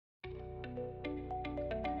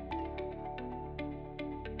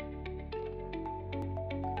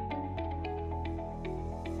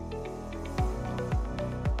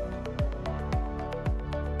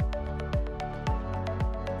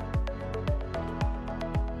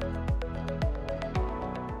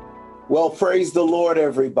Well, praise the Lord,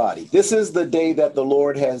 everybody. This is the day that the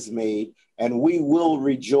Lord has made, and we will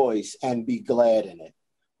rejoice and be glad in it.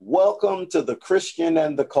 Welcome to The Christian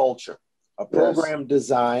and the Culture, a program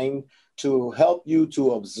designed to help you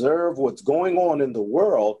to observe what's going on in the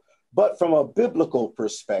world, but from a biblical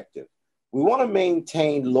perspective. We want to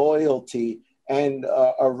maintain loyalty and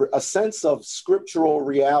a sense of scriptural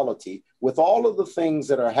reality with all of the things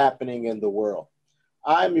that are happening in the world.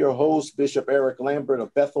 I'm your host, Bishop Eric Lambert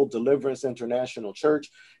of Bethel Deliverance International Church,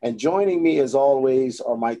 and joining me as always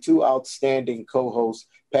are my two outstanding co-hosts,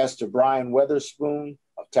 Pastor Brian Weatherspoon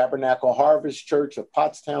of Tabernacle Harvest Church of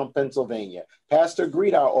Pottstown, Pennsylvania. Pastor,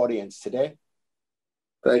 greet our audience today.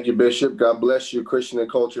 Thank you, Bishop. God bless you, Christian and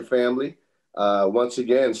Culture family. Once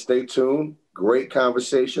again, stay tuned. Great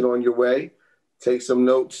conversation on your way. Take some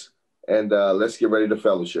notes, and let's get ready to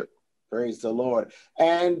fellowship. Praise the Lord.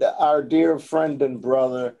 And our dear friend and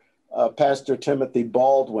brother, Pastor Timothy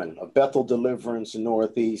Baldwin of Bethel Deliverance in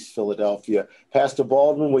Northeast Philadelphia. Pastor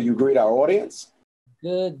Baldwin, will you greet our audience?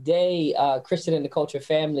 Good day, Christian and the Culture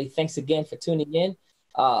family. Thanks again for tuning in.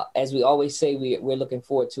 As we always say, we're looking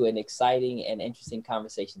forward to an exciting and interesting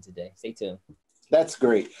conversation today. Stay tuned. That's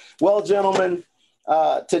great. Well, gentlemen,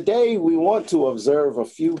 today we want to observe a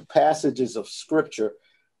few passages of Scripture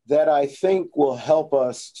that I think will help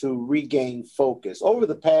us to regain focus. Over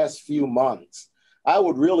the past few months, I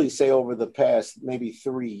would really say over the past maybe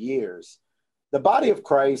 3 years, the body of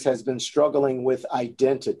Christ has been struggling with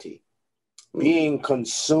identity, being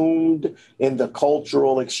consumed in the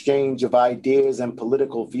cultural exchange of ideas and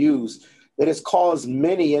political views that has caused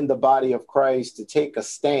many in the body of Christ to take a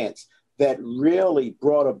stance that really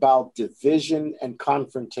brought about division and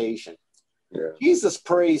confrontation. Yeah. Jesus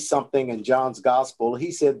praised something in John's gospel.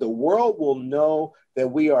 He said, the world will know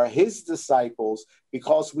that we are his disciples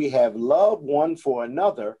because we have love one for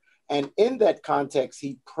another. And in that context,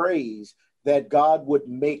 he prays that God would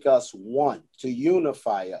make us one, to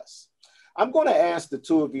unify us. I'm going to ask the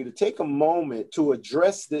two of you to take a moment to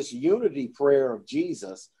address this unity prayer of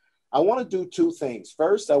Jesus. I want to do two things.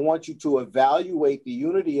 First, I want you to evaluate the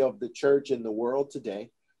unity of the church in the world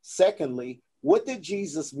today. Secondly, what did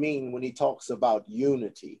Jesus mean when he talks about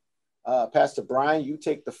unity? Pastor Brian, you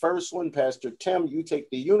take the first one. Pastor Tim, you take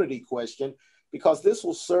the unity question, because this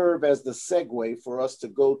will serve as the segue for us to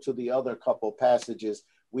go to the other couple passages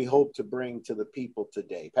we hope to bring to the people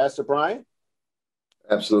today. Pastor Brian?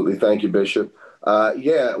 Absolutely. Thank you, Bishop.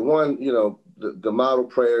 The model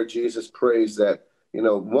prayer, Jesus prays that,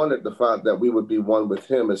 one at the Father, that we would be one with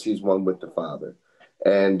him as he's one with the Father.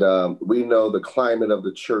 And we know the climate of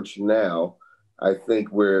the church now. I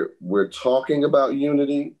think we're talking about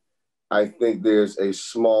unity. I think there's a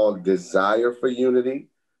small desire for unity.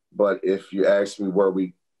 But if you ask me, were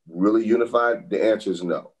we really unified? The answer is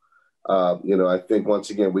no. I think, once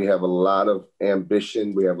again, we have a lot of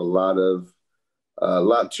ambition. We have a lot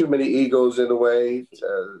too many egos in the way.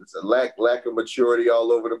 It's a lack of maturity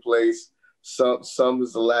all over the place. Some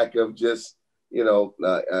is a lack of just,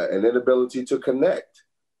 an inability to connect.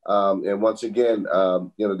 And once again,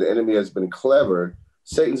 the enemy has been clever.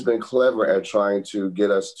 Satan's been clever at trying to get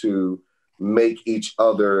us to make each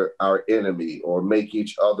other our enemy, or make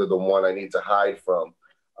each other the one I need to hide from,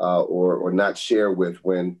 or not share with,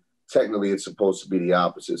 when technically it's supposed to be the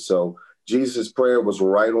opposite. So Jesus' prayer was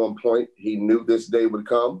right on point. He knew this day would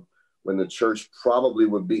come when the church probably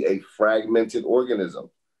would be a fragmented organism.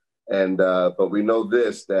 And but we know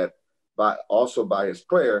this, that by his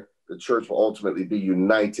prayer, the church will ultimately be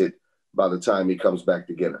united by the time he comes back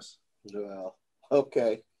to get us. Well,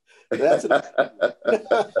 okay. That's an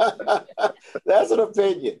that's an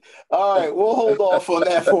opinion. All right, we'll hold off on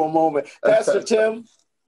that for a moment. Pastor Tim?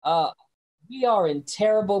 We are in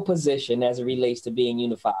terrible position as it relates to being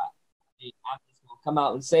unified. I'm just going to come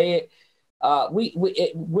out and say it.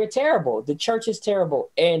 We're terrible. The church is terrible.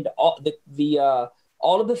 And all of the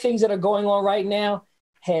things that are going on right now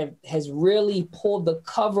has really pulled the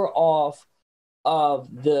cover off of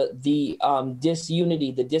the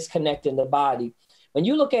disunity, the disconnect in the body. When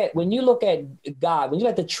you look at God, when you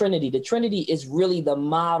look at the Trinity is really the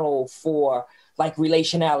model for like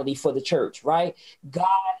relationality for the church, right? God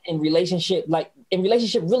in relationship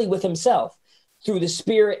really with himself through the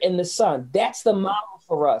Spirit and the Son. That's the model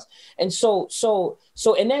for us. And so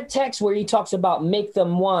in that text where he talks about make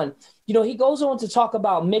them one, he goes on to talk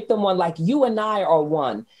about make them one like you and I are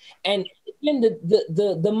one. And again,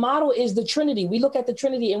 the model is the Trinity. We look at the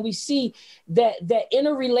Trinity and we see that in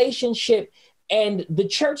a relationship, And the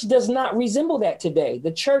church does not resemble that today.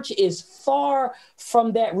 The church is far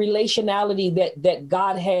from that relationality that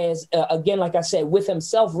God has, again, like I said, with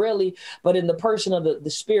himself, really, but in the person of the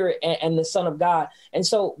Spirit and the Son of God. And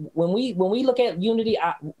so when we look at unity,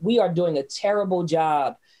 we are doing a terrible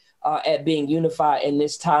job at being unified in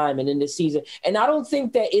this time and in this season. And I don't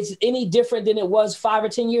think that it's any different than it was 5 or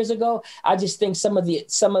 10 years ago. I just think some of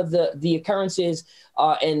the occurrences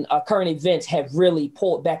and current events have really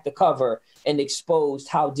pulled back the cover and exposed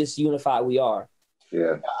how disunified we are.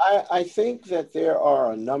 Yeah, I think that there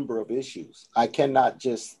are a number of issues. I cannot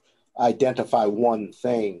just identify one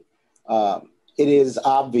thing. It is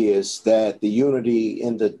obvious that the unity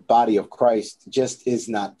in the body of Christ just is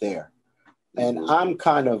not there. And I'm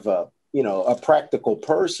kind of a practical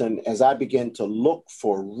person as I begin to look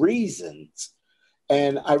for reasons.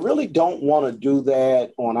 And I really don't want to do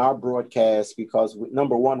that on our broadcast because,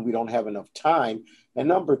 number one, we don't have enough time. And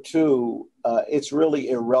number two, it's really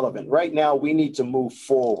irrelevant. Right now, we need to move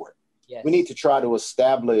forward. Yes. We need to try to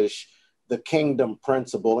establish the kingdom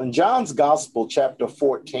principle. In John's Gospel, chapter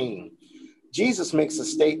 14, Jesus makes a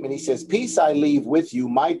statement. He says, "Peace I leave with you,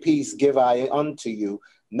 my peace give I unto you.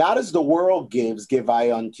 Not as the world gives, give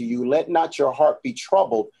I unto you. Let not your heart be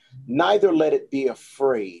troubled, neither let it be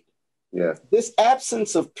afraid." yeah, This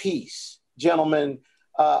absence of peace, gentlemen,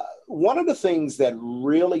 one of the things that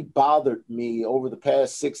really bothered me over the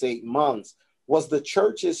past 6, 8 months was the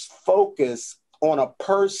church's focus on a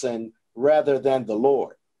person rather than the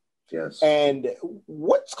Lord. yes. And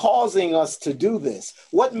what's causing us to do this?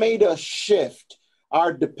 What made us shift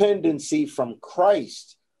our dependency from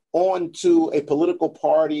Christ onto a political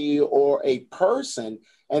party or a person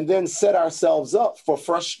and then set ourselves up for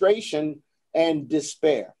frustration and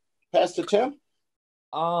despair? Pastor Tim?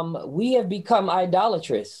 We have become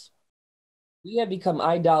idolatrous. We have become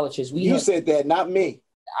idolatrous. You said that, not me.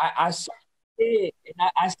 I did,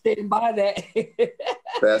 and I stand by that.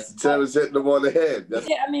 Pastor Tim is hitting them on the head.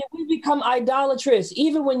 Yeah, I mean, we become idolatrous.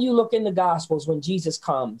 Even when you look in the Gospels, when Jesus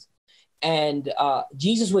comes, and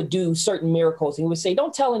Jesus would do certain miracles, and he would say,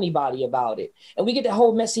 "Don't tell anybody about it." And we get the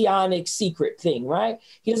whole messianic secret thing, right?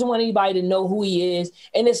 He doesn't want anybody to know who he is,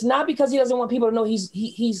 and it's not because he doesn't want people to know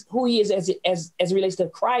he's who he is as it relates to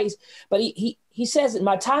Christ, but he says,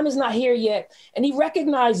 "My time is not here yet," and he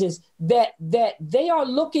recognizes that they are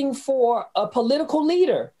looking for a political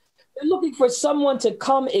leader. They're looking for someone to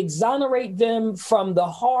come exonerate them from the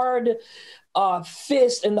hard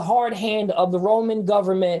fist and the hard hand of the Roman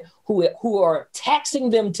government who are taxing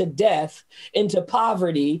them to death into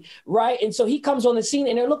poverty, right? And so he comes on the scene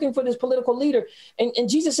and they're looking for this political leader. And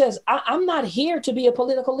Jesus says, I'm not here to be a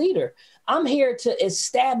political leader. I'm here to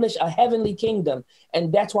establish a heavenly kingdom.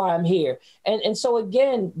 And that's why I'm here. And so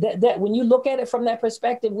again, that when you look at it from that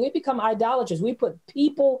perspective, we become idolaters. We put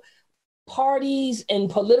people, parties, and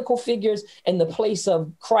political figures in the place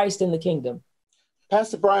of Christ in the kingdom.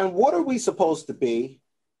 Pastor Brian, what are we supposed to be?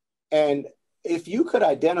 And if you could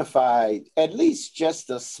identify at least just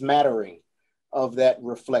a smattering of that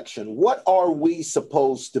reflection, what are we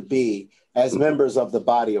supposed to be as members of the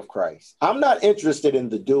body of Christ? I'm not interested in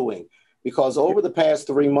the doing, because over the past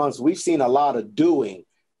 3 months, we've seen a lot of doing,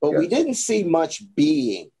 but we didn't see much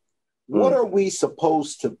being. What are we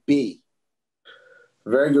supposed to be?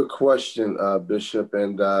 Very good question, Bishop.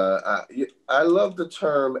 And I love the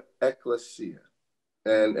term ecclesia.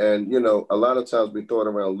 And a lot of times we throw it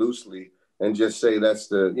around loosely and just say that's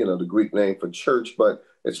the Greek name for church, but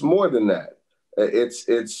it's more than that.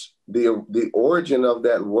 It's the origin of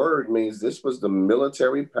that word means this was the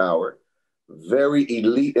military power, very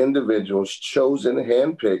elite individuals chosen,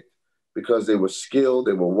 handpicked because they were skilled,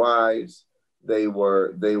 they were wise, they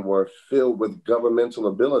were filled with governmental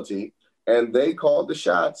ability, and they called the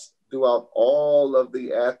shots throughout all of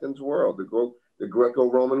the Athens world, the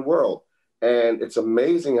Greco-Roman world. And it's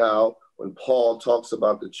amazing how when Paul talks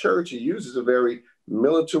about the church, he uses a very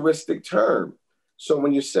militaristic term. So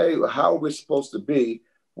when you say how we're supposed to be,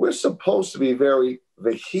 we're supposed to be very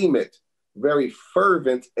vehement, very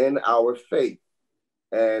fervent in our faith.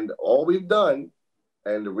 And all we've done,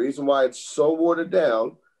 and the reason why it's so watered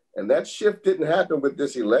down, and that shift didn't happen with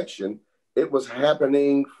this election, it was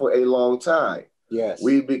happening for a long time. Yes.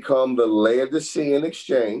 We've become the Laodicean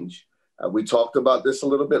exchange. We talked about this a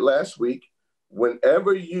little bit last week.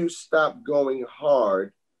 Whenever you stop going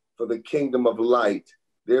hard for the kingdom of light,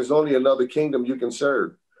 there's only another kingdom you can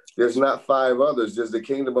serve. There's not 5 others. There's the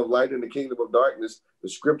kingdom of light and the kingdom of darkness. The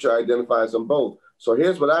scripture identifies them both. So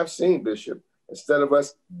here's what I've seen, Bishop. Instead of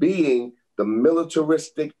us being the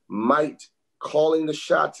militaristic might, calling the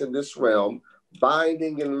shots in this realm,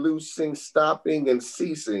 binding and loosing, stopping and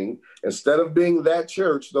ceasing, instead of being that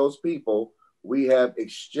church, those people, we have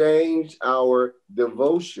exchanged our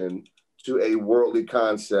devotion to a worldly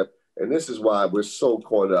concept. And this is why we're so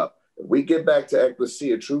caught up. If we get back to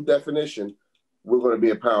ecclesia, true definition, we're going to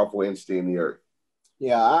be a powerful entity in the earth.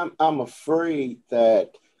 Yeah, I'm afraid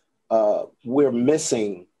that we're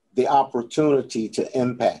missing the opportunity to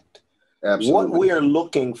impact. Absolutely. What we are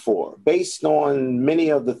looking for, based on many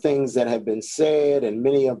of the things that have been said and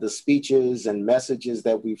many of the speeches and messages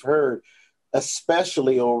that we've heard,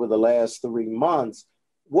 especially over the last 3 months,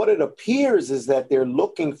 what it appears is that they're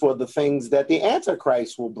looking for the things that the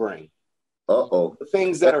Antichrist will bring. The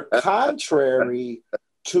things that are contrary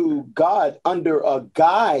to God under a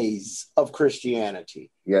guise of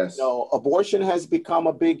Christianity. Yes. You know, abortion has become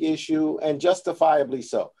a big issue, and justifiably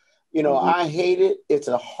so. You know, I hate it. It's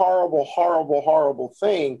a horrible, horrible, horrible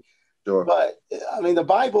thing. Sure. But I mean, the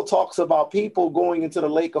Bible talks about people going into the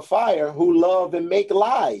lake of fire who love and make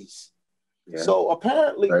lies. Yeah. So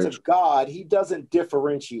apparently to God, he doesn't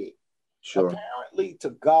differentiate. Sure. Apparently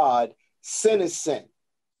to God, sin is sin.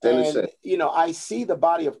 You know, I see the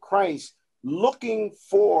body of Christ looking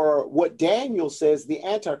for what Daniel says the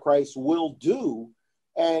Antichrist will do.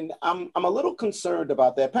 And I'm a little concerned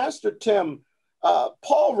about that. Pastor Tim,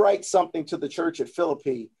 Paul writes something to the church at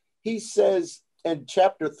Philippi. He says in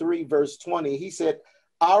chapter 3, verse 20, he said,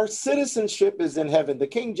 our citizenship is in heaven. The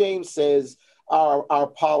King James says our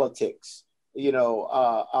politics, it's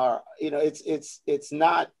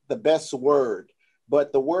not the best word,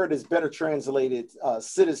 but the word is better translated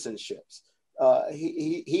citizenships.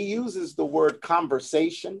 He uses the word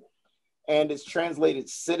conversation, and it's translated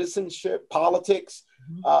citizenship, politics.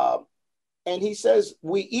 And he says,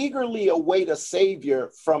 we eagerly await a savior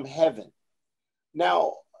from heaven.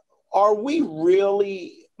 Now, are we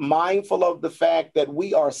really mindful of the fact that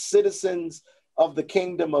we are citizens of the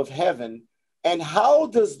kingdom of heaven? And how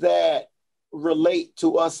does that relate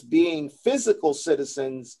to us being physical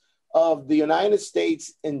citizens of the United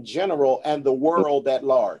States in general and the world at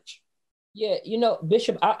large? Yeah, you know,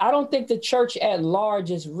 Bishop, I don't think the church at large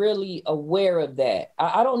is really aware of that.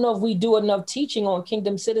 I don't know if we do enough teaching on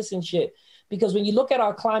kingdom citizenship, because when you look at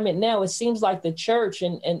our climate now, it seems like the church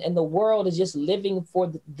and the world is just living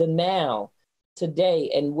for the now,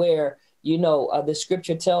 today, and where, you know, the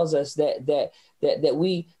scripture tells us that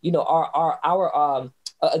we, you know, our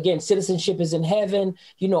again, citizenship is in heaven,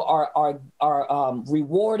 you know, our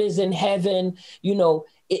reward is in heaven, you know,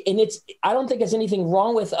 and I don't think there's anything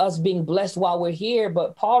wrong with us being blessed while we're here,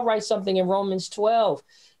 but Paul writes something in Romans 12,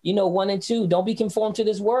 you know, 1 and 2, don't be conformed to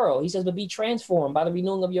this world. He says, but be transformed by the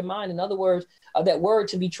renewing of your mind. In other words, that word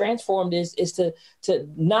to be transformed is to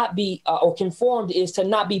not be, or conformed is to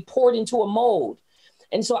not be poured into a mold.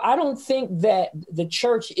 And so I don't think that the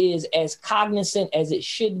church is as cognizant as it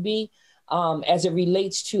should be as it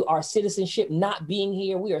relates to our citizenship not being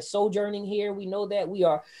here. We are sojourning here. We know that we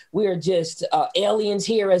are just aliens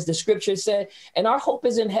here, as the scripture said. And our hope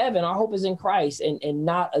is in heaven. Our hope is in Christ, and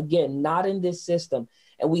not in this system.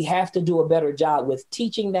 And we have to do a better job with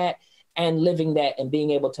teaching that and living that and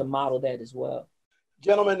being able to model that as well.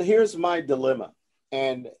 Gentlemen, here's my dilemma.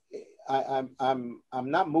 And I'm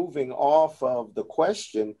not moving off of the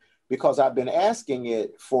question because I've been asking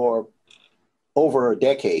it for over a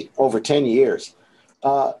decade, over 10 years.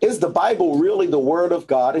 Is the Bible really the word of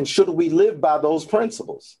God, and should we live by those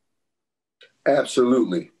principles?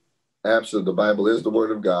 Absolutely. Absolutely. The Bible is the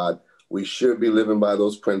word of God. We should be living by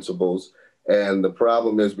those principles. And the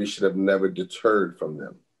problem is we should have never deterred from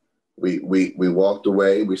them. We walked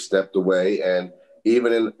away, we stepped away, and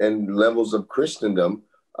even in levels of Christendom,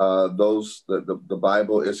 the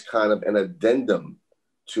Bible is kind of an addendum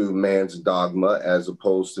to man's dogma as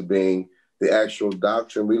opposed to being the actual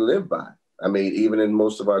doctrine we live by. I mean, even in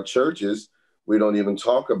most of our churches, we don't even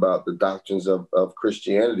talk about the doctrines of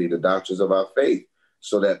Christianity, the doctrines of our faith,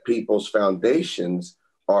 so that people's foundations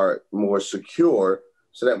are more secure,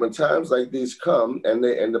 so that when times like these come, and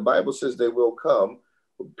the Bible says they will come,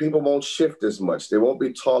 people won't shift as much. They won't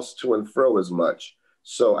be tossed to and fro as much.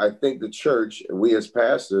 So I think the church, we as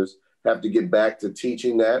pastors, have to get back to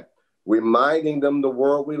teaching that, reminding them the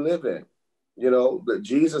world we live in. You know, that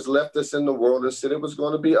Jesus left us in the world and said it was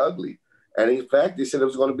going to be ugly. And in fact, he said it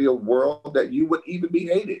was going to be a world that you would even be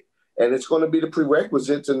hated. And it's going to be the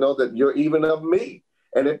prerequisite to know that you're even of me.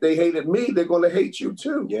 And if they hated me, they're going to hate you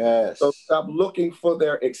too. Yes. So stop looking for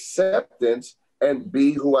their acceptance and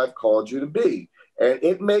be who I've called you to be. And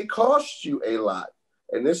it may cost you a lot.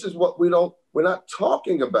 And this is what we're not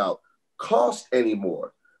talking about cost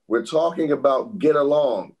anymore. We're talking about get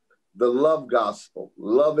along. the love gospel,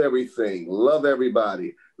 love everything, love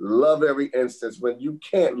everybody, love every instance. When you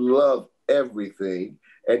can't love everything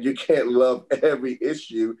and you can't love every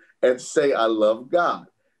issue and say, I love God.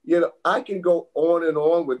 I can go on and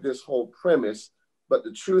on with this whole premise, but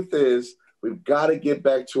the truth is we've got to get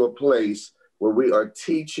back to a place where we are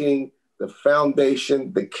teaching the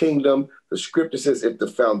foundation, the kingdom. The scripture says, if the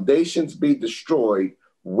foundations be destroyed,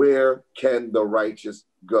 where can the righteous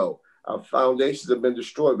go? Our foundations have been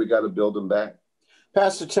destroyed. We got to build them back.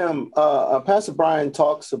 Pastor Tim, Pastor Brian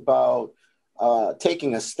talks about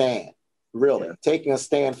taking a stand, taking a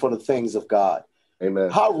stand for the things of God. Amen.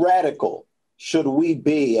 How radical should we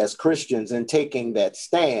be as Christians in taking that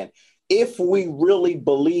stand if we really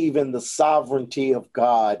believe in the sovereignty of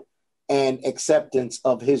God and acceptance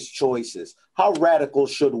of his choices? How radical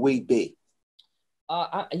should we be?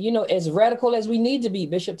 As radical as we need to be,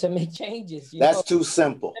 Bishop, to make changes. That's too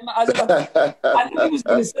simple. I knew he was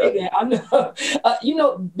going to say that. I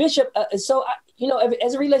know, Bishop. As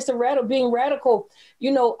it relates to being radical,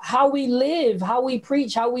 how we live, how we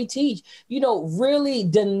preach, how we teach, really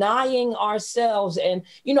denying ourselves. And,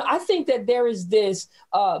 I think that there is this,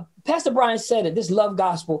 Pastor Brian said it, this love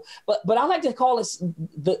gospel, but I like to call it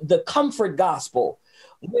the comfort gospel.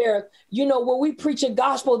 Where we preach a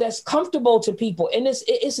gospel that's comfortable to people. And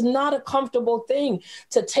it's not a comfortable thing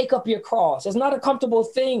to take up your cross. It's not a comfortable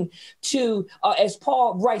thing to, as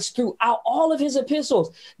Paul writes throughout all of his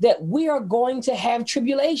epistles, that we are going to have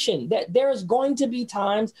tribulation, that there is going to be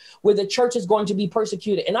times where the church is going to be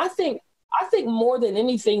persecuted. And I think more than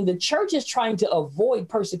anything, the church is trying to avoid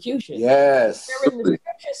persecution. Yes. Wherein the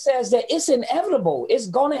scripture says that it's inevitable. It's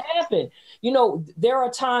going to happen. There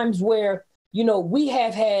are times where we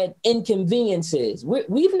have had inconveniences.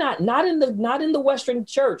 We've not in the Western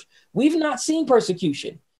church. We've not seen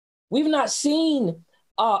persecution. We've not seen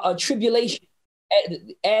a tribulation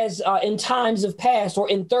as in times of past or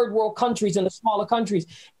in third world countries and the smaller countries.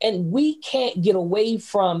 And we can't get away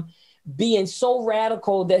from being so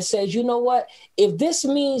radical that says, you know what? If this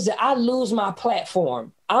means that I lose my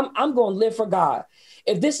platform, I'm going to live for God.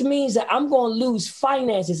 If this means that I'm going to lose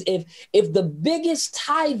finances, if the biggest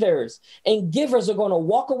tithers and givers are going to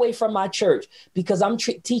walk away from my church because I'm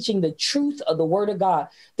teaching the truth of the word of God,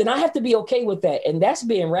 then I have to be okay with that. And that's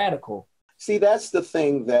being radical. See, that's the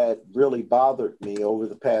thing that really bothered me over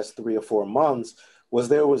the past 3 or 4 months was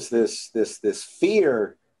there was this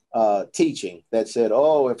fear teaching that said,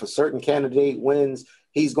 oh, if a certain candidate wins,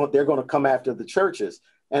 they're going to come after the churches.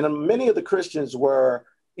 And many of the Christians were,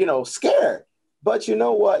 scared. But you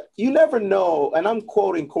know what? You never know. And I'm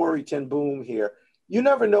quoting Corrie ten Boom here. You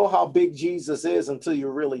never know how big Jesus is until you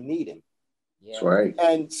really need him. Yeah. That's right.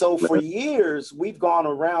 And so for years, we've gone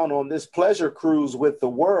around on this pleasure cruise with the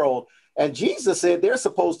world. And Jesus said they're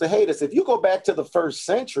supposed to hate us. If you go back to the first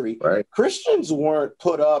century, right, Christians weren't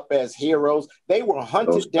put up as heroes. They were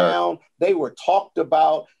hunted down. They were talked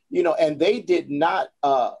about, and they did not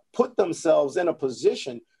put themselves in a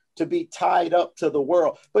position to be tied up to the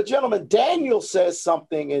world. But gentlemen, Daniel says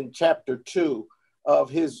something in chapter 2 of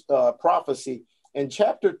his prophecy. In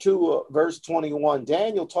chapter 2, verse 21,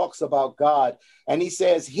 Daniel talks about God, and he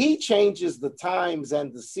says he changes the times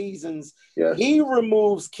and the seasons. Yes. He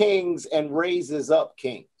removes kings and raises up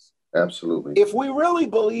kings. Absolutely. If we really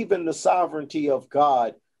believe in the sovereignty of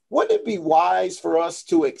God, wouldn't it be wise for us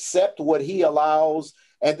to accept what he allows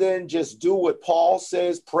and then just do what Paul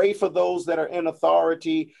says, pray for those that are in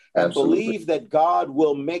authority, and Absolutely. Believe that God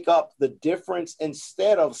will make up the difference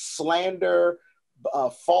instead of slander,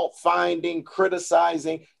 fault finding,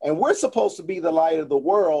 criticizing? And we're supposed to be the light of the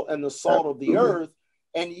world and the salt of the earth.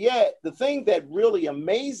 And yet the thing that really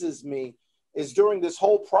amazes me is during this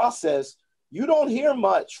whole process, you don't hear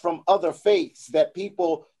much from other faiths that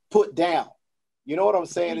people put down. You know what I'm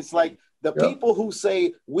saying? It's like the people who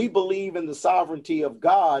say we believe in the sovereignty of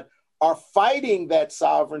God are fighting that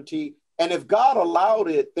sovereignty. And if God allowed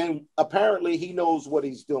it, then apparently he knows what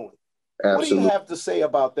he's doing. Absolutely. What do you have to say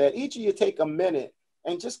about that? Each of you take a minute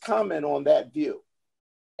and just comment on that view.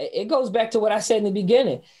 It goes back to what I said in the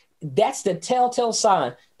beginning. That's the telltale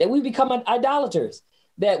sign that we become idolaters,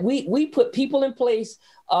 that we put people in place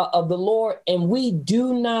of the Lord, and we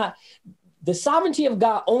do not. The sovereignty of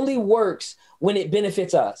God only works when it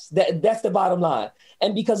benefits us. That's the bottom line.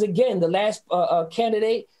 And because, again, the last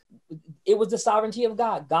candidate, it was the sovereignty of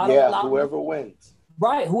God. God allowed whoever wins.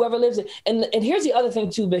 Right, whoever lives it. And here's the other thing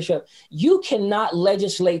too, Bishop. You cannot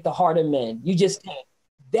legislate the heart of men. You just can't.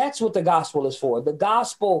 That's what the gospel is for. The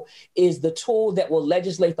gospel is the tool that will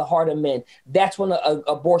legislate the heart of men. That's when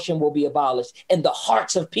abortion will be abolished in the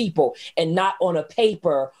hearts of people and not on a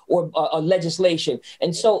paper or a legislation.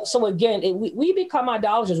 And so again, we become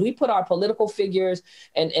idolaters. We put our political figures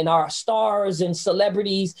and our stars and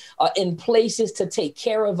celebrities in places to take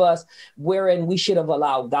care of us, wherein we should have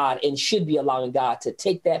allowed God and should be allowing God to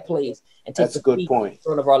take that place and take That's a good point. in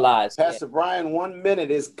front of our lives. Pastor Brian, 1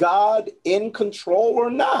 minute. Is God in control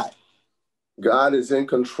or not? God is in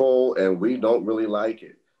control, and we don't really like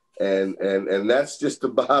it. And that's just the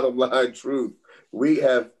bottom line truth. We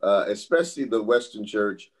have, especially the Western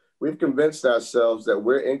church, we've convinced ourselves that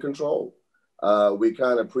we're in control. We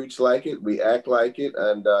kind of preach like it, we act like it,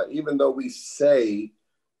 and even though we say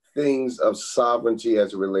things of sovereignty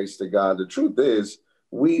as it relates to God, the truth is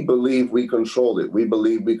we believe we control it. We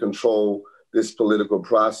believe we control this political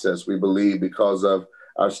process. We believe because of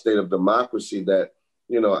our state of democracy that,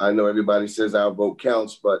 I know everybody says our vote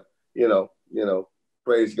counts, but,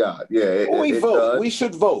 praise God. Yeah, we vote. Does. We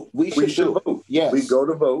should vote. We should vote. Yes. We go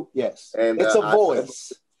to vote. Yes. And it's a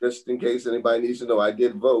voice. Just in case anybody needs to know, I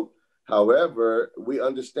did vote. However, we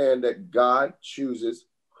understand that God chooses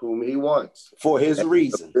whom he wants. For his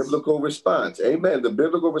reasons. The biblical response. Amen. The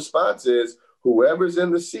biblical response is whoever's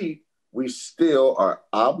in the seat, we still are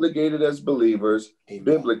obligated as believers, Amen,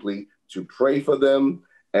 biblically, to pray for them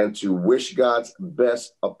and to wish God's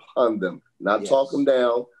best upon them. Not talk them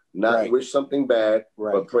down, not wish something bad,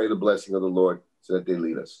 but pray the blessing of the Lord so that they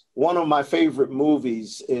lead us. One of my favorite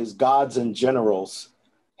movies is Gods and Generals.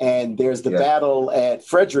 And there's the battle at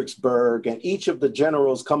Fredericksburg, and each of the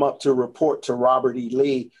generals come up to report to Robert E.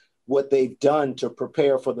 Lee what they've done to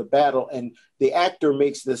prepare for the battle. And the actor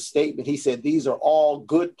makes this statement. He said, these are all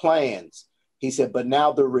good plans. He said, but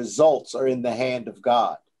now the results are in the hand of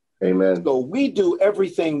God. Amen. So we do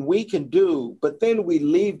everything we can do, but then we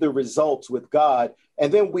leave the results with God.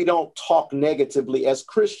 And then we don't talk negatively as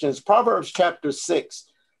Christians. Proverbs chapter 6,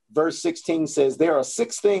 verse 16 says, there are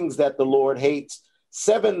 6 things that the Lord hates.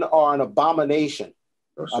 7 are an abomination,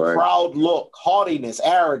 a proud look, haughtiness,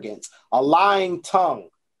 arrogance, a lying tongue,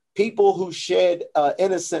 people who shed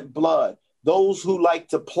innocent blood, those who like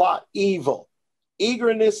to plot evil,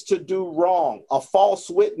 eagerness to do wrong, a false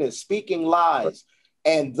witness, speaking lies,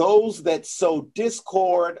 and those that sow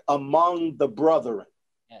discord among the brethren.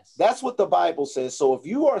 Yes. That's what the Bible says. So if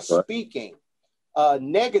you are speaking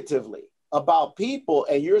negatively about people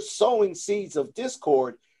and you're sowing seeds of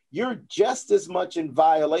discord, you're just as much in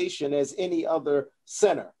violation as any other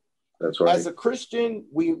sinner. That's right. As a Christian,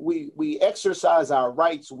 we exercise our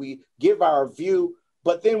rights, we give our view,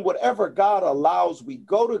 but then whatever God allows, we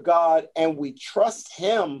go to God and we trust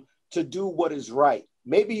him to do what is right.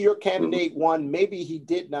 Maybe your candidate won, maybe he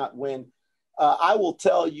did not win. I will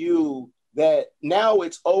tell you that now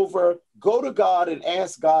it's over. Go to God and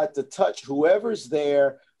ask God to touch whoever's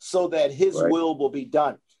there so that his will be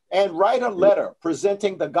done. And write a letter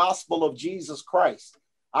presenting the gospel of Jesus Christ.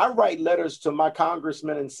 I write letters to my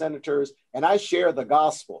congressmen and senators, and I share the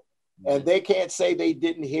gospel. And they can't say they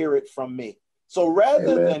didn't hear it from me. So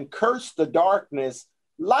rather than curse the darkness,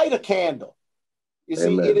 light a candle. You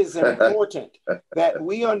see, it is important that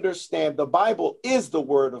we understand the Bible is the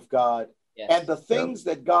word of God, and the things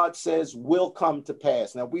that God says will come to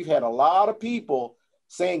pass. Now, we've had a lot of people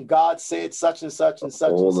saying God said such and such and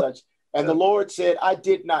such and such. And the Lord said, I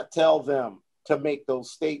did not tell them to make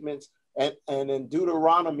those statements. And in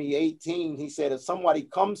Deuteronomy 18, he said, if somebody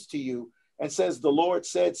comes to you and says, the Lord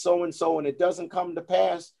said so-and-so, and it doesn't come to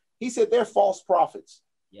pass, he said, they're false prophets.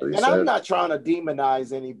 And I'm not trying to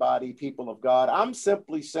demonize anybody, people of God. I'm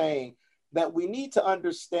simply saying that we need to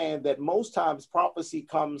understand that most times prophecy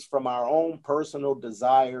comes from our own personal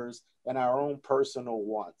desires and our own personal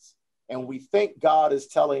wants. And we think God is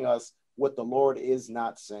telling us what the Lord is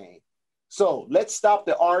not saying. So let's stop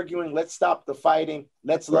the arguing. Let's stop the fighting.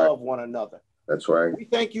 Let's love one another. That's right. We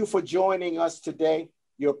thank you for joining us today.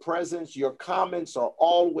 Your presence, your comments are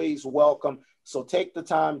always welcome. So take the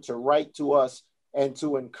time to write to us and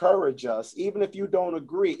to encourage us. Even if you don't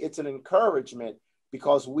agree, it's an encouragement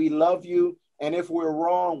because we love you. And if we're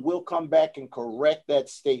wrong, we'll come back and correct that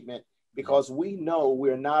statement because we know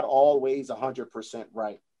we're not always 100%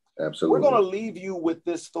 right. Absolutely. We're going to leave you with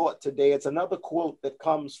this thought today. It's another quote that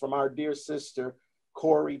comes from our dear sister,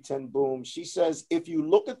 Corrie ten Boom. She says, if you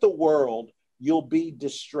look at the world, you'll be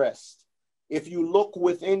distressed. If you look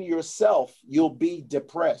within yourself, you'll be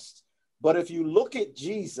depressed. But if you look at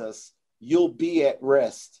Jesus, you'll be at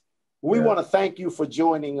rest. We want to thank you for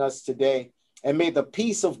joining us today. And may the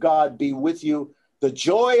peace of God be with you. The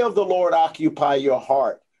joy of the Lord occupy your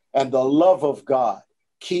heart. And the love of God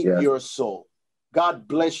keep your soul. God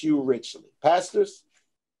bless you richly. Pastors?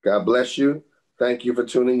 God bless you. Thank you for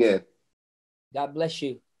tuning in. God bless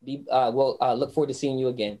you. We'll look forward to seeing you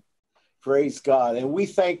again. Praise God. And we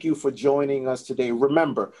thank you for joining us today.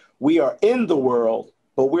 Remember, we are in the world,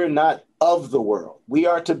 but we're not of the world. We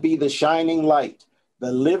are to be the shining light,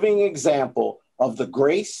 the living example of the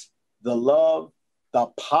grace, the love, the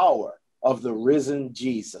power of the risen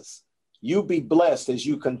Jesus. You be blessed as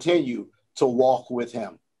you continue to walk with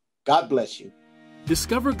him. God bless you.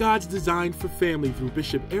 Discover God's design for family through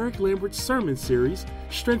Bishop Eric Lambert's sermon series,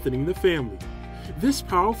 Strengthening the Family. This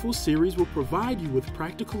powerful series will provide you with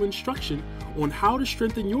practical instruction on how to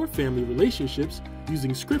strengthen your family relationships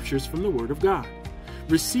using scriptures from the Word of God.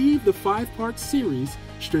 Receive the 5-part series,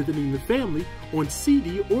 Strengthening the Family, on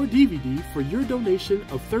CD or DVD for your donation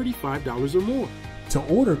of $35 or more. To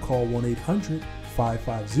order, call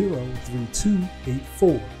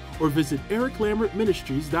 1-800-550-3284 or visit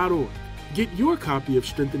ericlambertministries.org. Get your copy of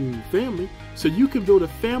Strengthening the Family so you can build a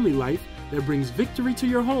family life that brings victory to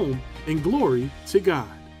your home and glory to God.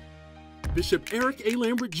 Bishop Eric A.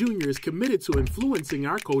 Lambert Jr. is committed to influencing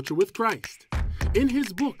our culture with Christ. In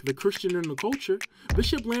his book, The Christian and the Culture,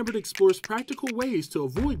 Bishop Lambert explores practical ways to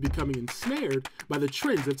avoid becoming ensnared by the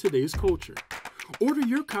trends of today's culture. Order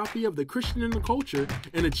your copy of The Christian and the Culture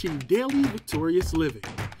and achieve daily victorious living.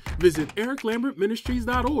 Visit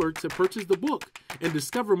ericlambertministries.org to purchase the book and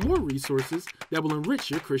discover more resources that will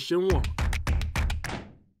enrich your Christian walk.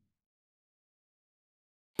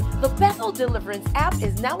 The Bethel Deliverance app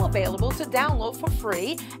is now available to download for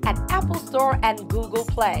free at Apple Store and Google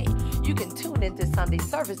Play. You can tune into Sunday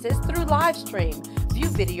services through live stream, view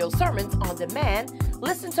video sermons on demand,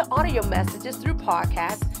 listen to audio messages through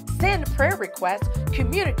podcasts, send prayer requests,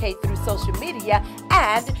 communicate through social media,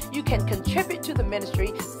 and you can contribute to the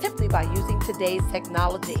ministry simply by using today's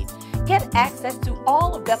technology. Get access to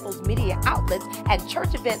all of Bethel's media outlets and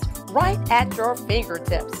church events right at your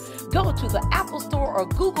fingertips. Go to the Apple Store or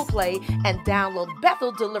Google Play and download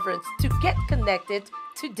Bethel Deliverance to get connected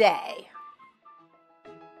today.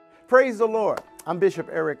 Praise the Lord. I'm Bishop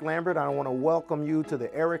Eric Lambert. I want to welcome you to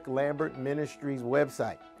the Eric Lambert Ministries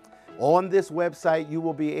website. On this website, you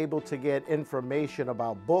will be able to get information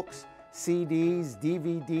about books, CDs,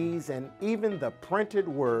 DVDs, and even the printed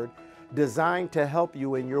word designed to help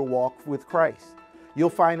you in your walk with Christ. You'll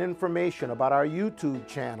find information about our YouTube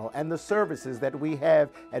channel and the services that we have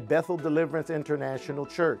at Bethel Deliverance International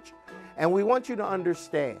Church. And we want you to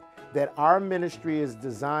understand that our ministry is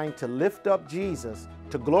designed to lift up Jesus,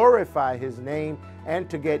 to glorify his name, and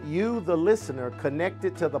to get you, the listener,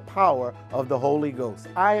 connected to the power of the Holy Ghost.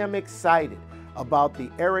 I am excited about the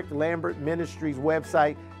Eric Lambert Ministries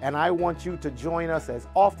website, and I want you to join us as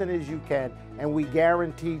often as you can, and we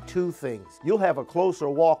guarantee 2 things. You'll have a closer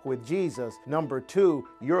walk with Jesus. Number 2,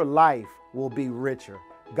 your life will be richer.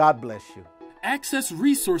 God bless you. Access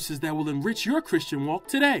resources that will enrich your Christian walk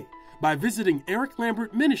today by visiting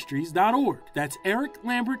ericlambertministries.org. That's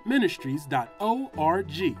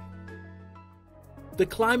ericlambertministries.org. The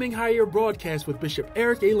Climbing Higher broadcast with Bishop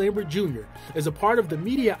Eric A. Lambert Jr. is a part of the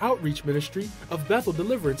media outreach ministry of Bethel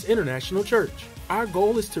Deliverance International Church. Our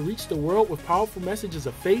goal is to reach the world with powerful messages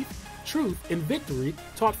of faith, truth, and victory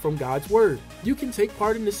taught from God's Word. You can take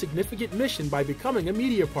part in this significant mission by becoming a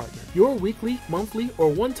media partner. Your weekly, monthly, or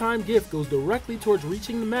one-time gift goes directly towards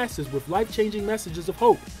reaching the masses with life-changing messages of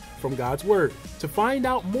hope from God's Word. To find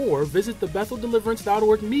out more, visit the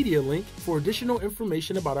BethelDeliverance.org media link for additional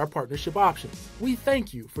information about our partnership options. We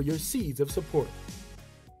thank you for your seeds of support.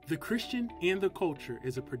 The Christian and the Culture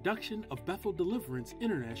is a production of Bethel Deliverance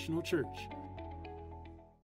International Church.